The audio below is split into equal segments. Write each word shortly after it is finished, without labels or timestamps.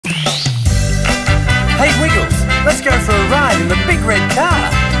Hey Wiggles, let's go for a ride in the big red car.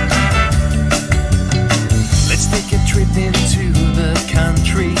 Let's take a trip into the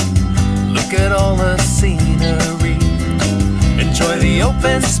country. Look at all the scenery. Enjoy the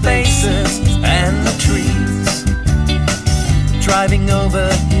open spaces and the trees. Driving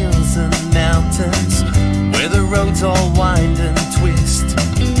over hills and mountains where the roads all wind and twist.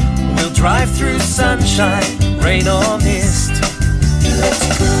 We'll drive through sunshine, rain or mist.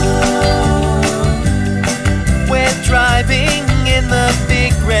 Let's go. We're driving in the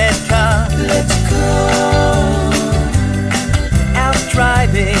big red car. Let's go. Out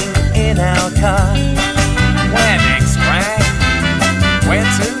driving in our car. Where next, Brad? Where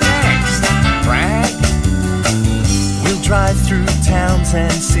to next, Brad? We'll drive through towns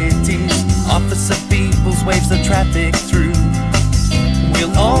and cities. Officer Peoples waves the traffic through.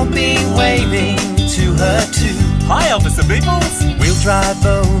 We'll all be waving to her too. Hi, Officer Peoples. We'll drive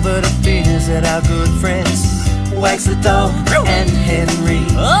over to visit our good friends Wags the dog and Henry.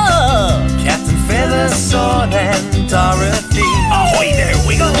 Oh! Captain Feathersword and Dorothy. Ahoy there,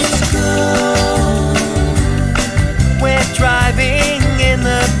 Wiggles. Let's go. We're driving in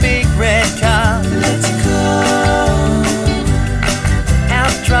the big red car. Let's go.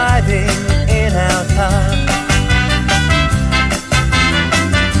 Out driving in our car.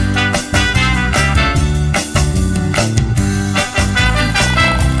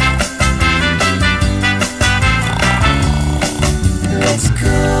 Let's go.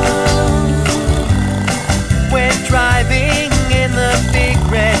 We're driving in the big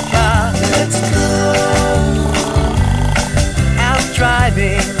red car. Let's go. Out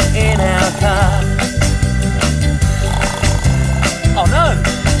driving in our car. Oh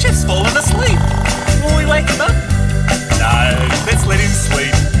no, Jeff's fallen asleep. Will we wake him up? No, let's let him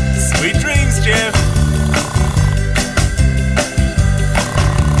sleep. Sweet dreams, Jeff.